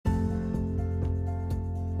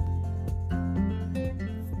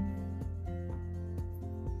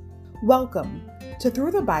Welcome to Through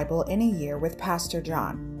the Bible in a Year with Pastor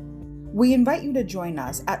John. We invite you to join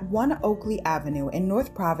us at 1 Oakley Avenue in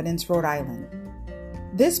North Providence, Rhode Island.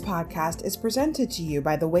 This podcast is presented to you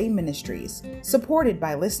by The Way Ministries, supported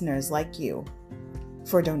by listeners like you.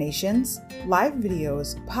 For donations, live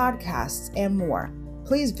videos, podcasts, and more,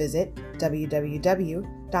 please visit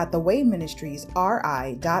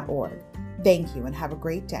www.thewayministriesri.org. Thank you and have a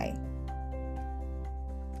great day.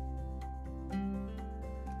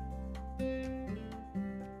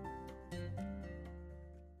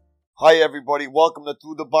 Hi everybody, welcome to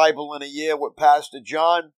Through the Bible in a Year with Pastor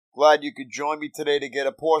John. Glad you could join me today to get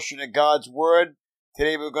a portion of God's Word.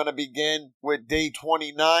 Today we're going to begin with day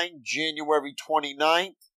 29, January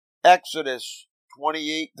 29th, Exodus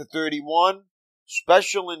 28 to 31,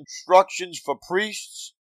 special instructions for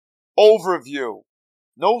priests, overview.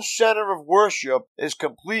 No center of worship is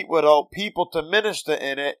complete without people to minister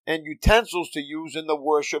in it and utensils to use in the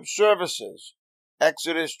worship services.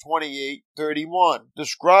 Exodus 28:31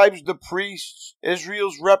 describes the priests,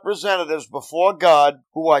 Israel's representatives before God,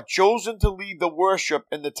 who are chosen to lead the worship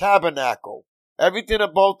in the tabernacle. Everything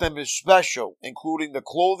about them is special, including the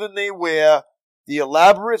clothing they wear, the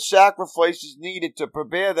elaborate sacrifices needed to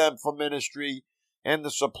prepare them for ministry, and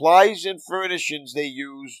the supplies and furnishings they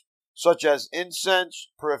use, such as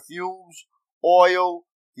incense, perfumes, oil,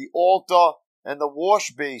 the altar, and the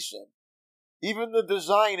wash basin. Even the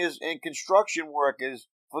designers and construction workers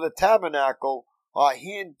for the tabernacle are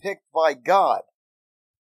handpicked by God.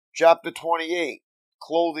 Chapter 28,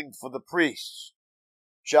 clothing for the priests.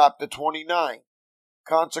 Chapter 29,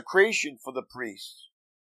 consecration for the priests.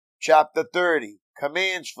 Chapter 30,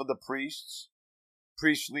 commands for the priests,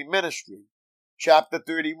 priestly ministry. Chapter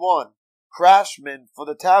 31, craftsmen for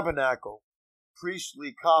the tabernacle,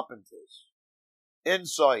 priestly carpenters.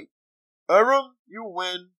 Insight. Urim, you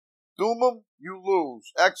win. Thummim, you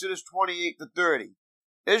lose. Exodus 28 to 30.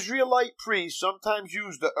 Israelite priests sometimes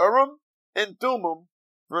use the Urim and Thummim,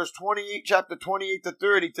 chapter 28 to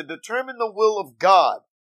 30, to determine the will of God.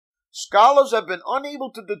 Scholars have been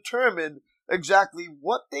unable to determine exactly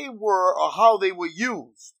what they were or how they were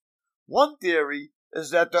used. One theory is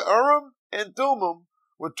that the Urim and Thummim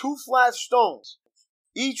were two flat stones,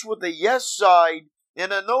 each with a yes side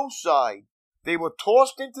and a no side. They were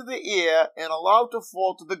tossed into the air and allowed to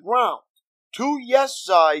fall to the ground. Two yes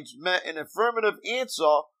sides meant an affirmative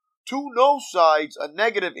answer, two no sides a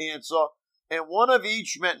negative answer, and one of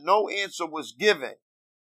each meant no answer was given.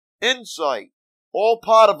 Insight. All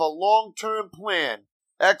part of a long-term plan.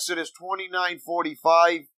 Exodus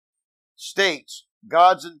 29:45 states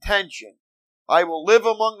God's intention. I will live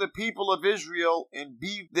among the people of Israel and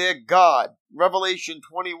be their God. Revelation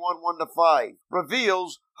 21:1-5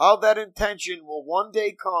 reveals how that intention will one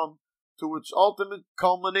day come to its ultimate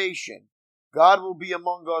culmination. God will be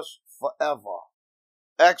among us forever.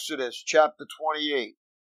 Exodus chapter 28.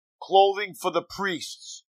 Clothing for the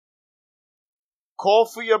priests. Call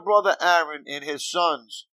for your brother Aaron and his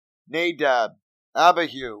sons, Nadab,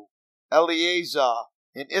 Abihu, Eleazar,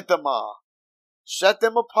 and Ithamar. Set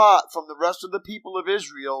them apart from the rest of the people of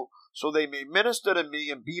Israel, so they may minister to me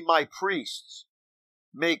and be my priests.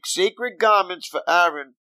 Make sacred garments for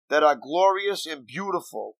Aaron that are glorious and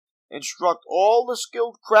beautiful. Instruct all the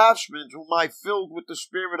skilled craftsmen whom I filled with the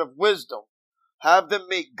spirit of wisdom. Have them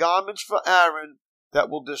make garments for Aaron that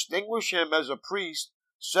will distinguish him as a priest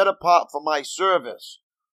set apart for my service.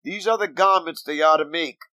 These are the garments they are to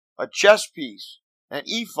make: a chest piece, an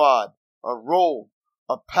ephod, a robe,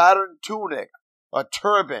 a patterned tunic, a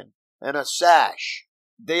turban, and a sash.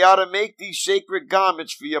 They are to make these sacred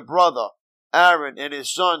garments for your brother Aaron and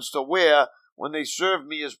his sons to wear when they serve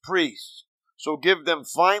me as priests. So give them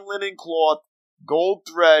fine linen cloth, gold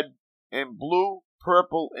thread, and blue,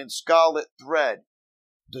 purple, and scarlet thread.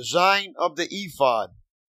 Design of the ephod.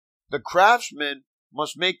 The craftsman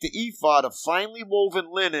must make the ephod of finely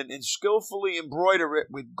woven linen and skillfully embroider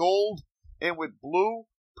it with gold and with blue,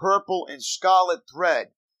 purple, and scarlet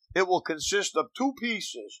thread. It will consist of two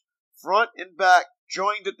pieces, front and back,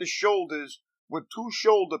 joined at the shoulders with two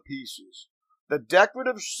shoulder pieces. The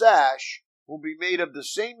decorative sash will be made of the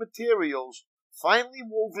same materials, finely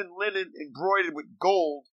woven linen embroidered with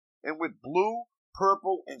gold and with blue,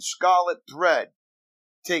 purple, and scarlet thread.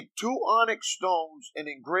 Take 2 onyx stones and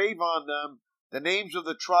engrave on them the names of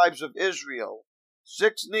the tribes of Israel.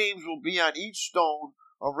 6 names will be on each stone,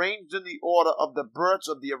 arranged in the order of the births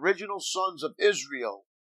of the original sons of Israel.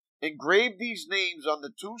 Engrave these names on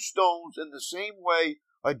the 2 stones in the same way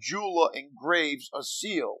a jeweler engraves a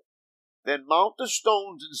seal. Then mount the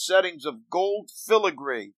stones in settings of gold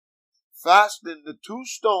filigree. Fasten the 2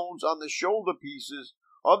 stones on the shoulder pieces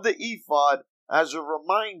of the ephod as a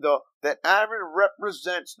reminder that Aaron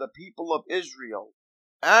represents the people of Israel.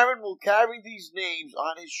 Aaron will carry these names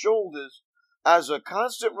on his shoulders as a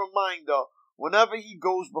constant reminder whenever he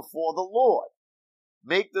goes before the Lord.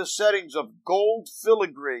 Make the settings of gold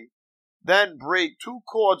filigree, then braid 2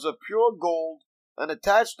 cords of pure gold and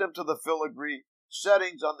attach them to the filigree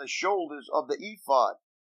settings on the shoulders of the ephod,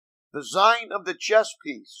 the sign of the chest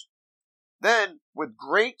piece. Then, with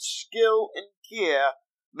great skill and care,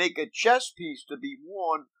 make a chest piece to be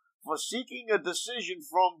worn for seeking a decision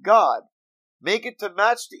from God. Make it to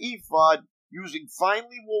match the ephod using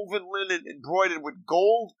finely woven linen embroidered with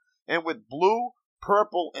gold and with blue,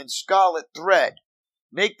 purple, and scarlet thread.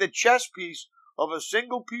 Make the chest piece of a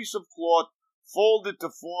single piece of cloth folded to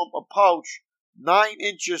form a pouch 9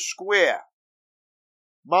 inches square.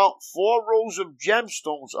 Mount 4 rows of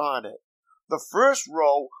gemstones on it. The first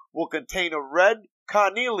row will contain a red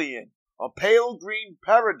carnelian, a pale green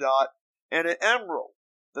peridot, and an emerald.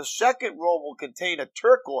 The second row will contain a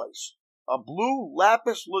turquoise, a blue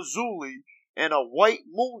lapis lazuli, and a white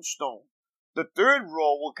moonstone. The third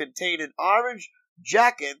row will contain an orange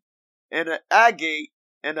jacinth and an agate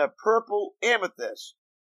and a purple amethyst.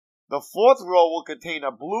 The fourth row will contain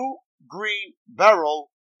a blue, green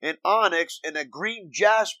beryl, an onyx, and a green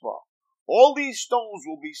jasper. All these stones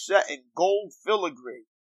will be set in gold filigree.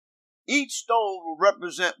 Each stone will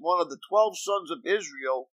represent one of the 12 sons of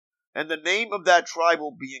Israel, and the name of that tribe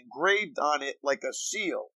will be engraved on it like a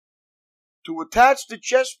seal. To attach the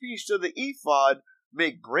chest piece to the ephod,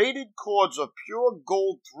 make braided cords of pure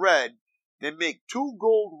gold thread, then make 2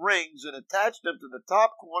 gold rings and attach them to the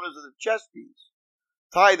top corners of the chest piece.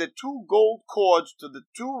 Tie the 2 gold cords to the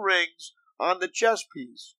 2 rings on the chest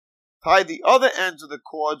piece. Tie the other ends of the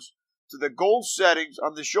cords to the gold settings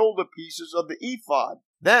on the shoulder pieces of the ephod.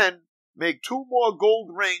 Then, make 2 more gold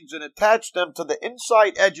rings and attach them to the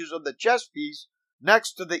inside edges of the chest piece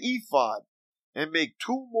next to the ephod. And make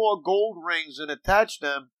 2 more gold rings and attach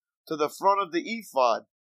them to the front of the ephod,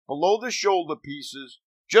 below the shoulder pieces,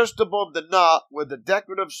 just above the knot where the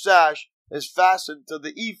decorative sash is fastened to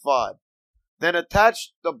the ephod. Then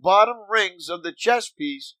attach the bottom rings of the chest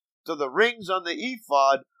piece to the rings on the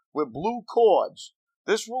ephod with blue cords.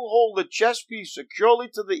 This will hold the chest piece securely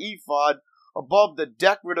to the ephod above the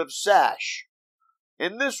decorative sash.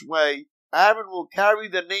 In this way, Aaron will carry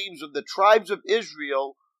the names of the tribes of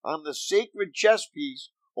Israel on the sacred chest piece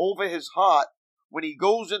over his heart when he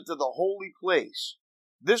goes into the holy place.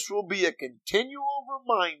 This will be a continual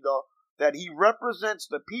reminder that he represents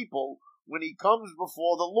the people when he comes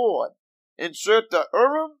before the Lord. Insert the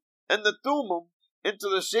Urim and the Thummim into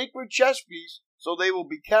the sacred chest piece so they will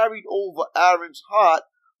be carried over Aaron's heart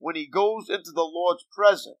when he goes into the Lord's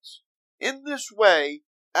presence. In this way,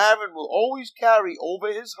 Aaron will always carry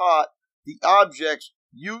over his heart the objects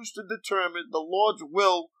used to determine the Lord's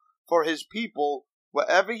will for his people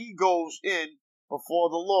wherever he goes in before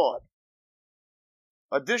the Lord.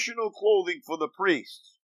 Additional clothing for the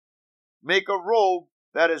priests. Make a robe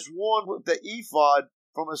that is worn with the ephod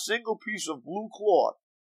from a single piece of blue cloth,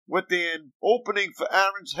 with an opening for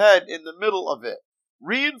Aaron's head in the middle of it.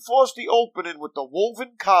 Reinforce the opening with the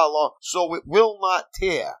woven collar so it will not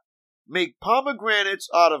tear. Make pomegranates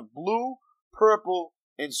out of blue, purple,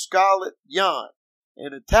 and scarlet yarn,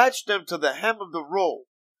 and attach them to the hem of the robe,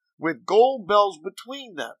 with gold bells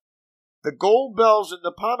between them. The gold bells and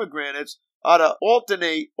the pomegranates are to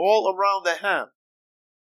alternate all around the hem.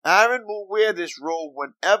 Aaron will wear this robe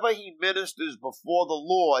whenever he ministers before the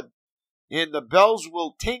Lord, and the bells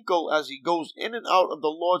will tinkle as he goes in and out of the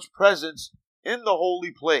Lord's presence in the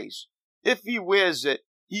holy place. If he wears it,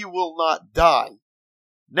 he will not die.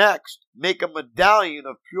 Next, make a medallion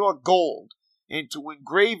of pure gold, and to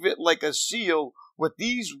engrave it like a seal with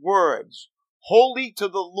these words, Holy to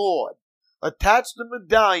the Lord. Attach the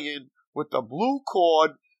medallion with the blue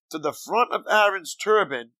cord to the front of Aaron's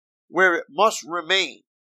turban, where it must remain.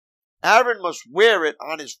 Aaron must wear it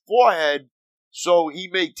on his forehead so he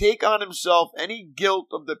may take on himself any guilt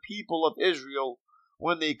of the people of Israel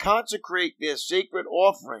when they consecrate their sacred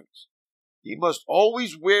offerings. He must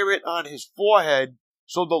always wear it on his forehead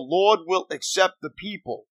so the Lord will accept the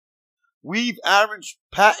people. Weave Aaron's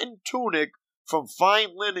patent tunic from fine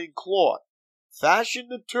linen cloth. Fashion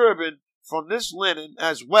the turban from this linen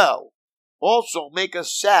as well. Also make a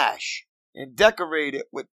sash and decorate it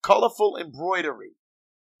with colorful embroidery.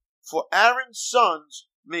 For Aaron's sons,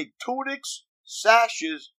 make tunics,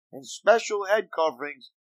 sashes, and special head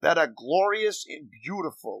coverings that are glorious and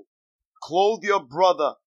beautiful. Clothe your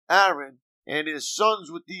brother Aaron and his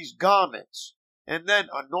sons with these garments, and then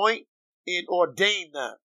anoint and ordain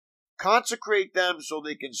them. Consecrate them so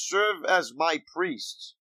they can serve as my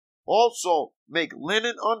priests. Also, make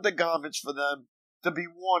linen undergarments for them to be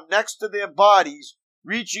worn next to their bodies,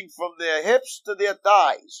 reaching from their hips to their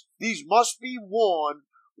thighs. These must be worn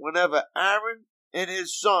whenever Aaron and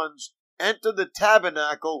his sons enter the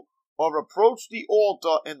tabernacle or approach the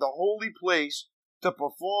altar in the holy place to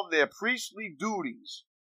perform their priestly duties.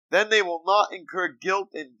 Then they will not incur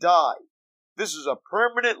guilt and die. This is a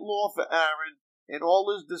permanent law for Aaron and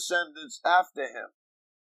all his descendants after him.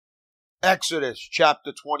 Exodus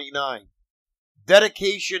chapter 29.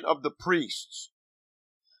 Dedication of the priests.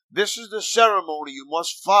 This is the ceremony you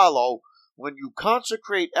must follow when you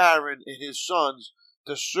consecrate Aaron and his sons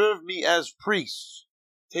to serve me as priests.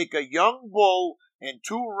 Take a young bull and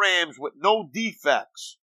 2 rams with no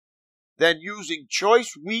defects. Then, using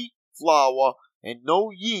choice wheat flour and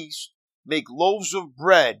no yeast, make loaves of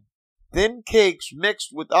bread, thin cakes mixed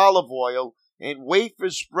with olive oil, and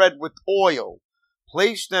wafers spread with oil.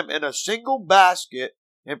 Place them in a single basket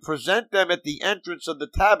and present them at the entrance of the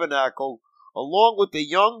tabernacle, along with the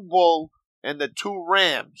young bull and the 2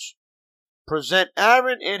 rams. Present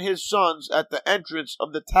Aaron and his sons at the entrance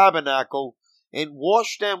of the tabernacle and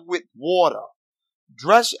wash them with water.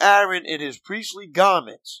 Dress Aaron in his priestly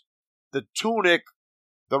garments, the tunic,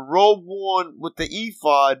 the robe worn with the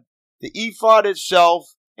ephod itself,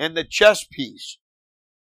 and the chest piece.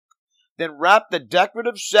 Then wrap the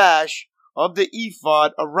decorative sash of the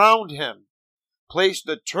ephod around him. Place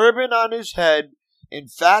the turban on his head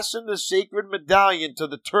and fasten the sacred medallion to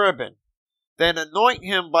the turban. Then anoint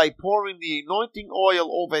him by pouring the anointing oil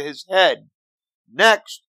over his head.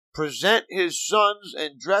 Next, present his sons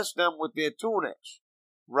and dress them with their tunics.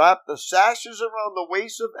 Wrap the sashes around the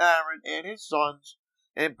waist of Aaron and his sons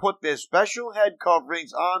and put their special head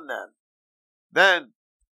coverings on them. Then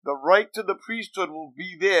the right to the priesthood will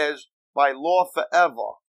be theirs by law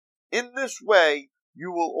forever. In this way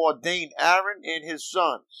you will ordain Aaron and his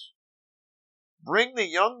sons. Bring the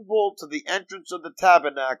young bull to the entrance of the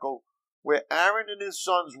tabernacle, where Aaron and his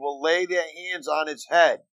sons will lay their hands on its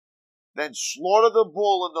head. Then slaughter the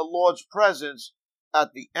bull in the Lord's presence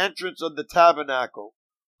at the entrance of the tabernacle.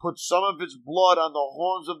 Put some of its blood on the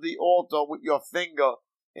horns of the altar with your finger,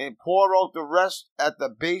 and pour out the rest at the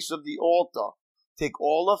base of the altar. Take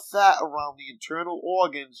all the fat around the internal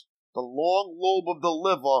organs, the long lobe of the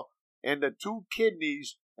liver, and the 2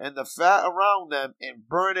 kidneys, and the fat around them, and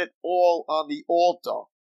burn it all on the altar.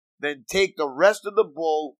 Then take the rest of the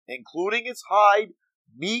bull, including its hide,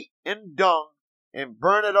 meat, and dung, and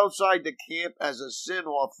burn it outside the camp as a sin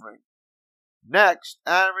offering. Next,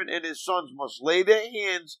 Aaron and his sons must lay their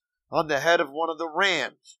hands on the head of one of the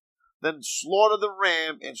rams. Then slaughter the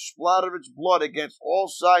ram and splatter its blood against all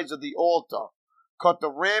sides of the altar. Cut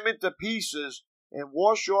the ram into pieces and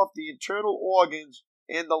wash off the internal organs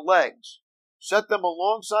and the legs. Set them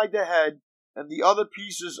alongside the head and the other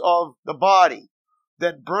pieces of the body.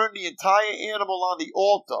 Then burn the entire animal on the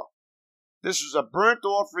altar. This is a burnt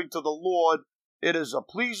offering to the Lord. It is a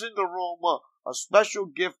pleasing aroma, a special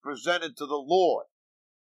gift presented to the Lord.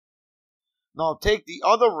 Now take the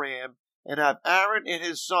other ram and have Aaron and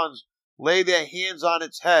his sons lay their hands on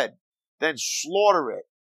its head. Then slaughter it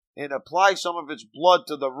and apply some of its blood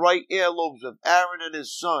to the right earlobes of Aaron and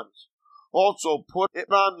his sons. Also put it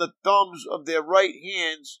on the thumbs of their right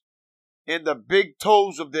hands and the big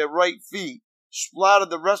toes of their right feet. Splatter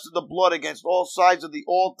the rest of the blood against all sides of the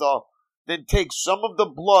altar. Then take some of the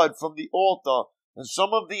blood from the altar and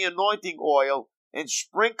some of the anointing oil and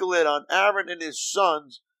sprinkle it on Aaron and his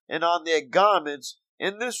sons and on their garments.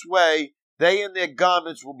 In this way, they and their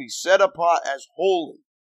garments will be set apart as holy.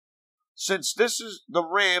 Since this is the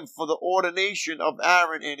ram for the ordination of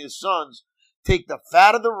Aaron and his sons, take the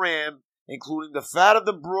fat of the ram, including the fat of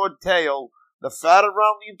the broad tail, the fat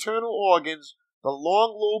around the internal organs, the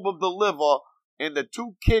long lobe of the liver, and the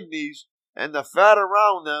 2 kidneys, and the fat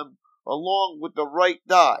around them, along with the right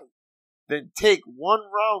thigh. Then take 1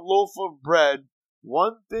 round loaf of bread,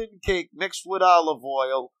 1 thin cake mixed with olive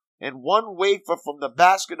oil, and 1 wafer from the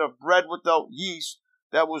basket of bread without yeast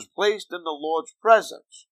that was placed in the Lord's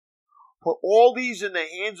presence. Put all these in the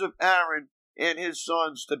hands of Aaron and his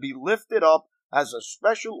sons to be lifted up as a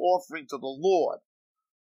special offering to the Lord.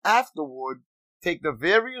 Afterward, take the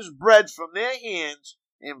various breads from their hands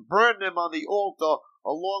and burn them on the altar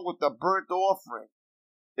along with the burnt offering.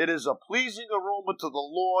 It is a pleasing aroma to the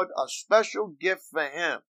Lord, a special gift for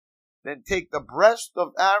him. Then take the breast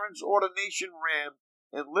of Aaron's ordination ram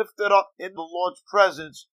and lift it up in the Lord's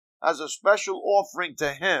presence as a special offering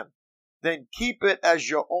to him. Then keep it as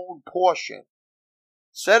your own portion.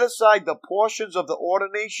 Set aside the portions of the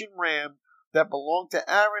ordination ram that belong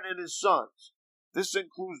to Aaron and his sons. This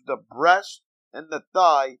includes the breast and the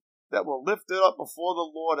thigh that were lifted up before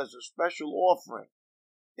the Lord as a special offering.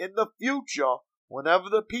 In the future, whenever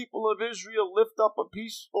the people of Israel lift up a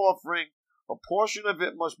peace offering, a portion of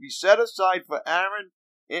it must be set aside for Aaron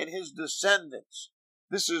and his descendants.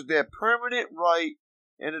 This is their permanent right,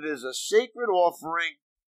 and it is a sacred offering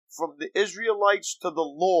from the Israelites to the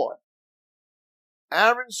Lord.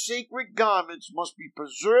 Aaron's sacred garments must be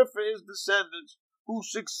preserved for his descendants who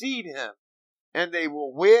succeed him, and they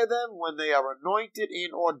will wear them when they are anointed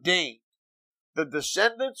and ordained. The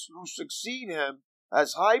descendants who succeed him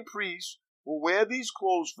as high priest will wear these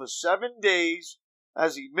clothes for 7 days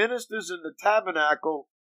as he ministers in the tabernacle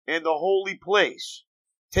and the holy place.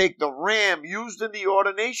 Take the ram used in the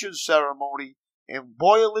ordination ceremony and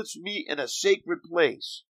boil its meat in a sacred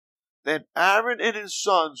place. Then Aaron and his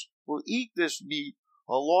sons will eat this meat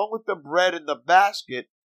along with the bread in the basket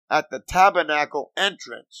at the tabernacle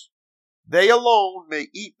entrance. They alone may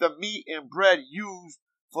eat the meat and bread used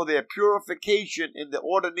for their purification in the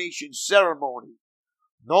ordination ceremony.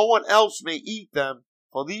 No one else may eat them,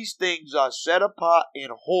 for these things are set apart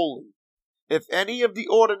and holy. If any of the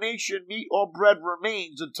ordination meat or bread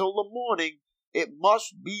remains until the morning, it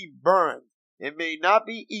must be burned. It may not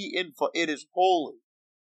be eaten, for it is holy.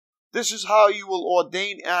 This is how you will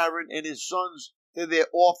ordain Aaron and his sons to their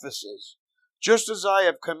offices, just as I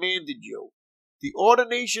have commanded you. The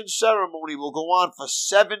ordination ceremony will go on for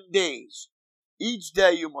 7 days. Each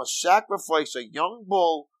day you must sacrifice a young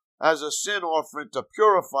bull as a sin offering to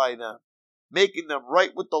purify them, making them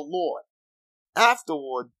right with the Lord.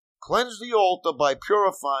 Afterward, cleanse the altar by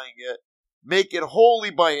purifying it. Make it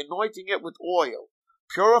holy by anointing it with oil.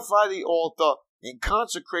 Purify the altar and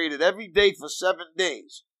consecrate it every day for 7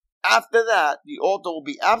 days. After that, the altar will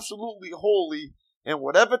be absolutely holy, and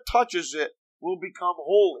whatever touches it will become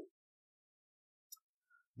holy.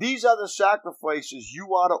 These are the sacrifices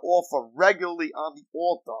you are to offer regularly on the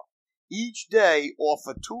altar. Each day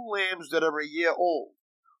offer 2 lambs that are a year old,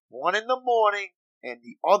 one in the morning and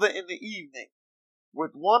the other in the evening.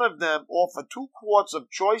 With one of them offer 2 quarts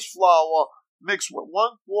of choice flour mixed with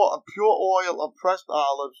 1 quart of pure oil of pressed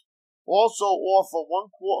olives. Also offer 1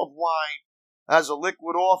 quart of wine as a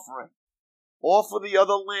liquid offering. Offer the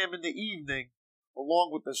other lamb in the evening,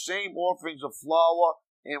 along with the same offerings of flour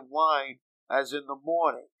and wine as in the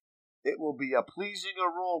morning. It will be a pleasing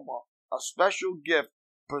aroma, a special gift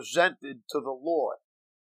presented to the Lord.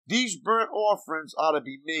 These burnt offerings are to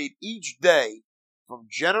be made each day from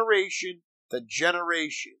generation to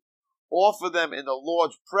generation. Offer them in the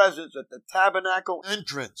Lord's presence at the tabernacle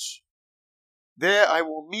entrance. There I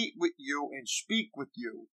will meet with you and speak with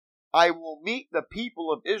you. I will meet the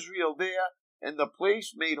people of Israel there in the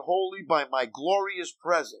place made holy by my glorious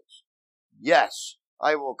presence. Yes,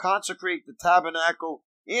 I will consecrate the tabernacle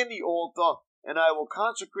and the altar, and I will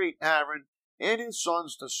consecrate Aaron and his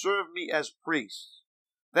sons to serve me as priests.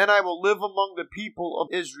 Then I will live among the people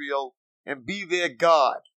of Israel and be their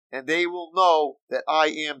God, and they will know that I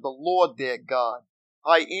am the Lord their God.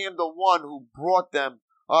 I am the one who brought them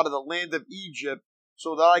out of the land of Egypt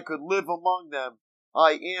so that I could live among them.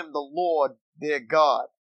 I am the Lord their God.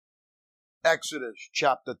 Exodus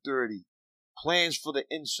chapter 30. Plans for the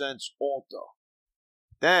incense altar.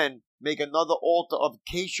 Then make another altar of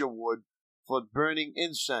acacia wood for burning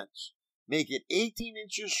incense. Make it 18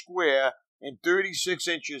 inches square and 36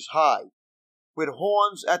 inches high, with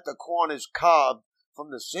horns at the corners carved from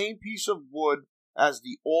the same piece of wood as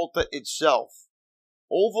the altar itself.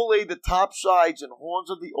 Overlay the top sides and horns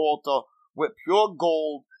of the altar with pure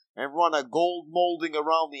gold and run a gold molding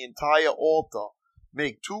around the entire altar.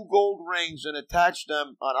 Make 2 gold rings and attach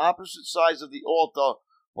them on opposite sides of the altar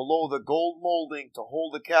below the gold molding to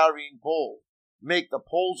hold the carrying pole. Make the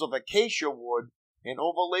poles of acacia wood and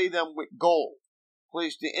overlay them with gold.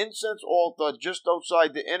 Place the incense altar just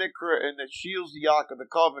outside the inner curtain that shields the Ark of the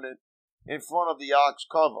Covenant in front of the Ark's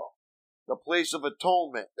cover, the place of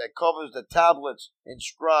atonement that covers the tablets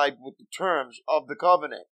inscribed with the terms of the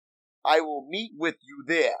covenant. I will meet with you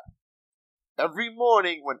there. Every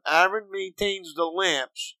morning when Aaron maintains the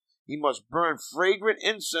lamps, he must burn fragrant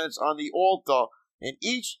incense on the altar, and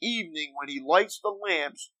each evening when he lights the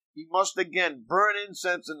lamps, he must again burn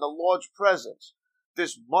incense in the Lord's presence.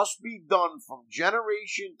 This must be done from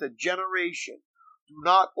generation to generation. Do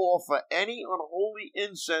not offer any unholy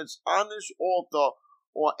incense on this altar,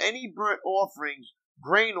 or any burnt offerings,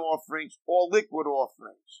 grain offerings, or liquid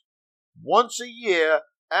offerings. Once a year,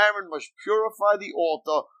 Aaron must purify the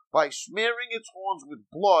altar by smearing its horns with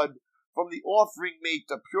blood from the offering made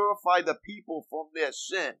to purify the people from their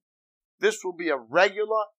sin. This will be a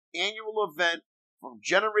regular annual event from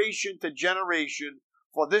generation to generation,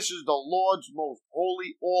 for this is the Lord's most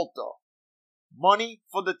holy altar. money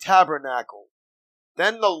for the tabernacle.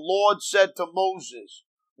 Then the Lord said to Moses,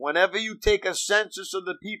 whenever you take a census of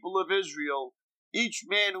the people of Israel, each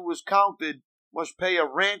man who is counted must pay a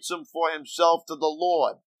ransom for himself to the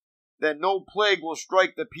Lord. Then no plague will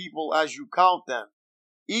strike the people as you count them.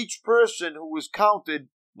 Each person who is counted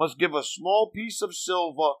must give a small piece of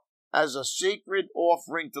silver as a sacred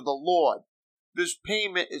offering to the Lord. This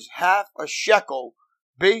payment is half a shekel,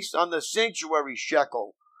 based on the sanctuary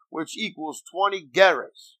shekel, which equals 20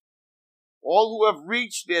 gerahs. All who have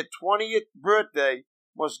reached their 20th birthday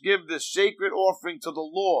must give this sacred offering to the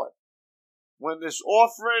Lord. When this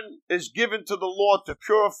offering is given to the Lord to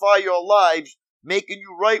purify your lives, making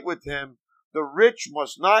you right with Him, the rich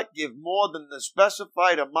must not give more than the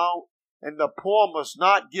specified amount, and the poor must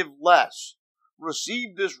not give less.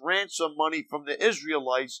 Receive this ransom money from the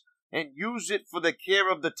Israelites and use it for the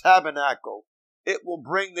care of the tabernacle. It will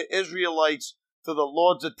bring the Israelites to the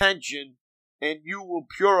Lord's attention, and you will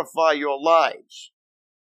purify your lives.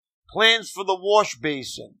 Plans for the wash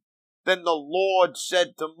basin. Then the Lord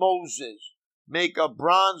said to Moses, make a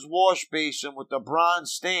bronze wash basin with a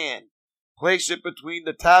bronze stand. Place it between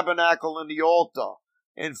the tabernacle and the altar,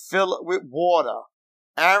 and fill it with water.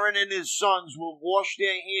 Aaron and his sons will wash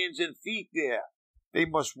their hands and feet there. They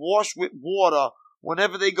must wash with water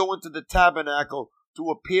whenever they go into the tabernacle to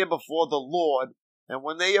appear before the Lord, and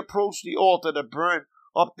when they approach the altar to burn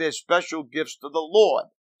up their special gifts to the Lord,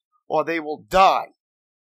 or they will die.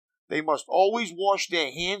 They must always wash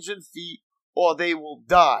their hands and feet, or they will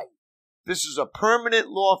die. This is a permanent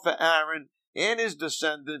law for Aaron and his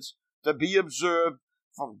descendants to be observed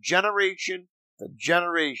from generation to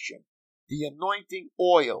generation. The anointing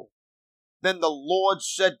oil. Then the Lord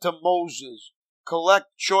said to Moses,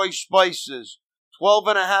 collect choice spices,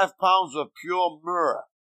 12.5 pounds of pure myrrh,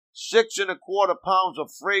 6.25 pounds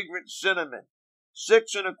of fragrant cinnamon,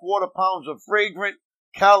 6.25 pounds of fragrant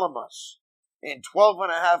calamus, and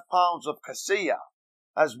 12.5 pounds of cassia,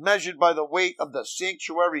 as measured by the weight of the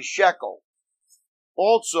sanctuary shekel.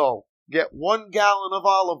 Also, get 1 gallon of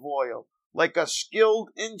olive oil, like a skilled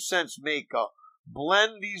incense maker.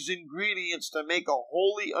 Blend these ingredients to make a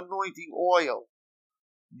holy anointing oil.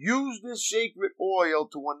 Use this sacred oil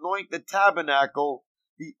to anoint the tabernacle,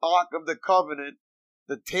 the Ark of the Covenant,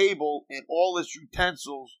 the table and all its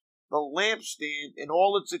utensils, the lampstand and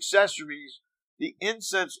all its accessories, the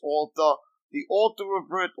incense altar, the altar of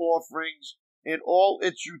burnt offerings and all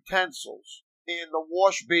its utensils, and the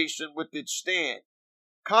wash basin with its stand.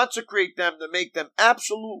 Consecrate them to make them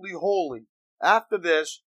absolutely holy. After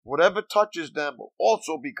this, whatever touches them will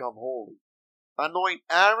also become holy. Anoint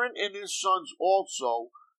Aaron and his sons also,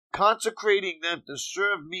 consecrating them to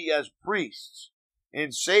serve me as priests,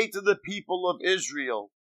 and say to the people of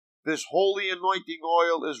Israel, this holy anointing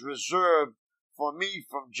oil is reserved for me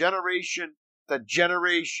from generation to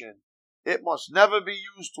generation. It must never be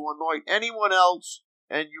used to anoint anyone else,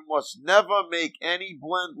 and you must never make any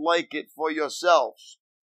blend like it for yourselves.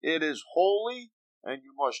 It is holy, and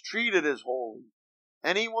you must treat it as holy.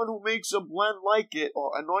 Anyone who makes a blend like it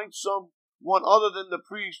or anoints someone other than the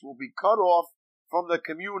priest will be cut off from the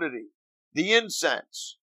community. The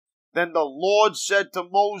incense. Then the Lord said to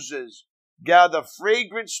Moses, gather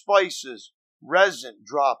fragrant spices, resin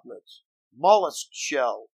droplets, mollusk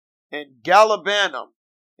shell, and galbanum,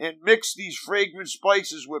 and mix these fragrant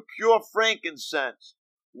spices with pure frankincense,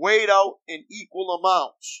 weighed out in equal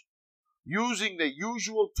amounts. Using the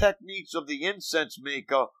usual techniques of the incense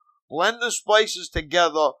maker, blend the spices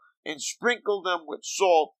together and sprinkle them with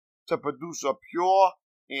salt to produce a pure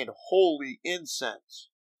and holy incense.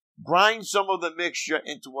 Grind some of the mixture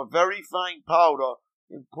into a very fine powder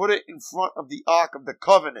and put it in front of the Ark of the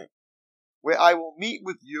Covenant, where I will meet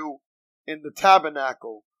with you in the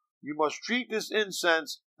tabernacle. You must treat this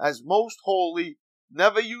incense as most holy.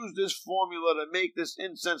 Never use this formula to make this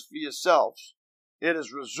incense for yourselves. It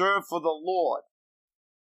is reserved for the Lord,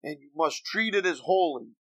 and you must treat it as holy.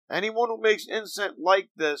 Anyone who makes incense like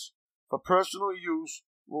this for personal use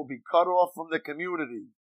will be cut off from the community.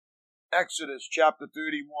 Exodus chapter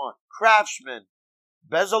 31. Craftsmen,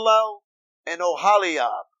 Bezalel and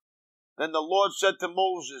Oholiab. Then the Lord said to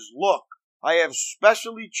Moses, look, I have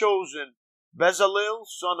specially chosen Bezalel,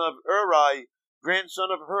 son of Uri, grandson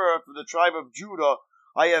of Hur, for the tribe of Judah.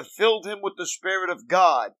 I have filled him with the Spirit of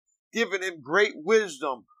God, given him great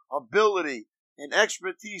wisdom, ability, and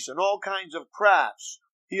expertise in all kinds of crafts.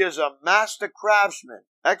 He is a master craftsman,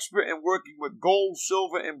 expert in working with gold,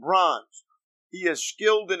 silver, and bronze. He is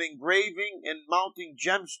skilled in engraving and mounting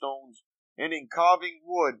gemstones and in carving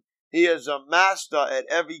wood. He is a master at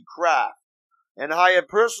every craft. And I have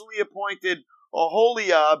personally appointed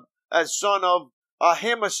Oholiab as son of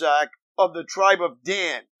Ahimelech, of the tribe of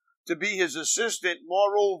Dan to be his assistant.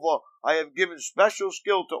 Moreover, I have given special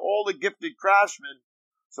skill to all the gifted craftsmen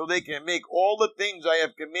so they can make all the things I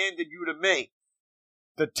have commanded you to make.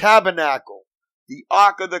 The tabernacle, the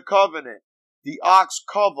ark of the covenant, the ark's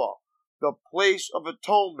cover, the place of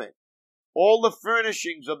atonement, all the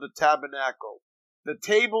furnishings of the tabernacle, the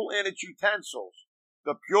table and its utensils,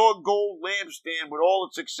 the pure gold lampstand with all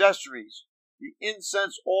its accessories, the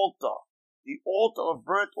incense altar, the altar of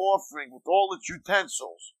burnt offering with all its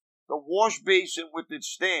utensils, the wash basin with its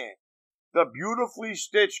stand, the beautifully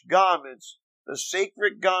stitched garments, the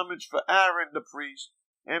sacred garments for Aaron the priest,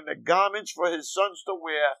 and the garments for his sons to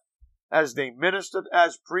wear as they ministered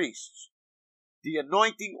as priests, the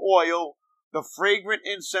anointing oil, the fragrant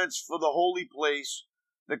incense for the holy place.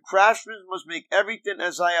 The craftsmen must make everything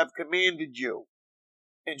as I have commanded you.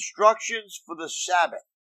 Instructions for the Sabbath.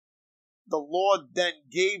 The Lord then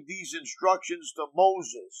gave these instructions to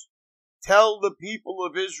Moses. Tell the people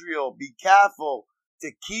of Israel, be careful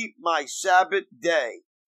to keep my Sabbath day,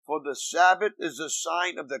 for the Sabbath is a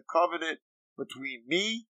sign of the covenant between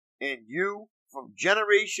me and you from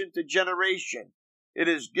generation to generation. It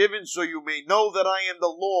is given so you may know that I am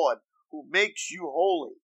the Lord who makes you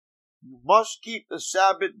holy. You must keep the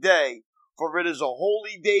Sabbath day, for it is a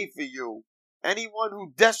holy day for you. Anyone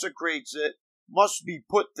who desecrates it must be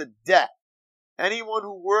put to death. Anyone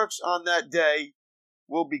who works on that day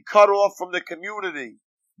will be cut off from the community.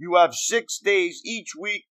 You have 6 days each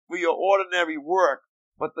week for your ordinary work,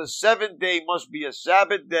 but the 7th day must be a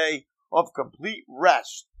Sabbath day of complete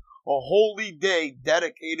rest, a holy day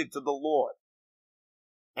dedicated to the Lord.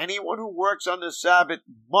 Anyone who works on the Sabbath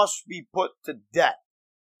must be put to death.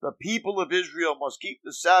 The people of Israel must keep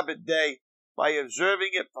the Sabbath day by observing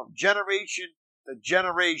it from generation to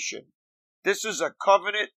generation. This is a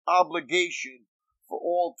covenant obligation for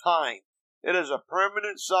all time. It is a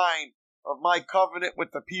permanent sign of my covenant with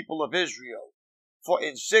the people of Israel. For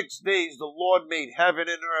in 6 days the Lord made heaven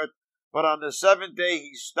and earth, but on the 7th day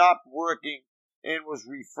he stopped working and was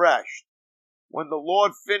refreshed. When the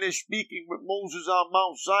Lord finished speaking with Moses on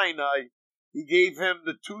Mount Sinai, he gave him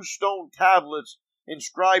the 2 stone tablets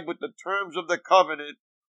inscribed with the terms of the covenant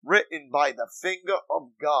written by the finger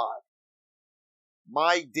of God.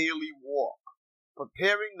 My daily walk.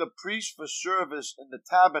 Preparing the priest for service in the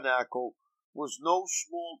tabernacle was no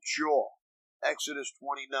small chore. Exodus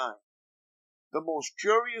 29. The most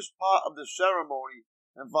curious part of the ceremony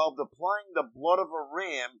involved applying the blood of a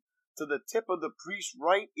ram to the tip of the priest's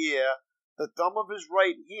right ear, the thumb of his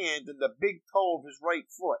right hand, and the big toe of his right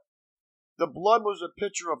foot. The blood was a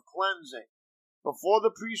picture of cleansing. Before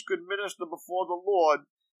the priest could minister before the Lord,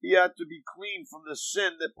 he had to be clean from the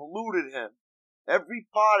sin that polluted him. Every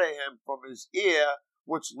part of him, from his ear,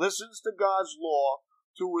 which listens to God's law,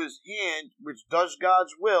 to his hand, which does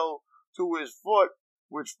God's will, to his foot,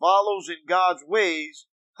 which follows in God's ways,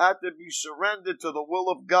 had to be surrendered to the will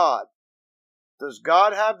of God. Does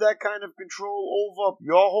God have that kind of control over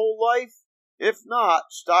your whole life? If not,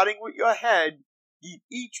 starting with your head, give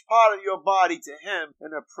each part of your body to him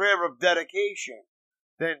in a prayer of dedication.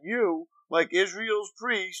 Then you, like Israel's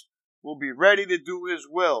priest, will be ready to do his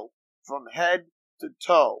will from head to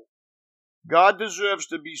toe. God deserves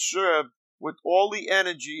to be served with all the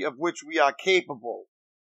energy of which we are capable.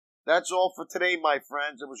 That's all for today, my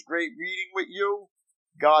friends. It was great reading with you.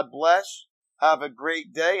 God bless. Have a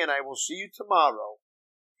great day, and I will see you tomorrow.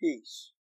 Peace.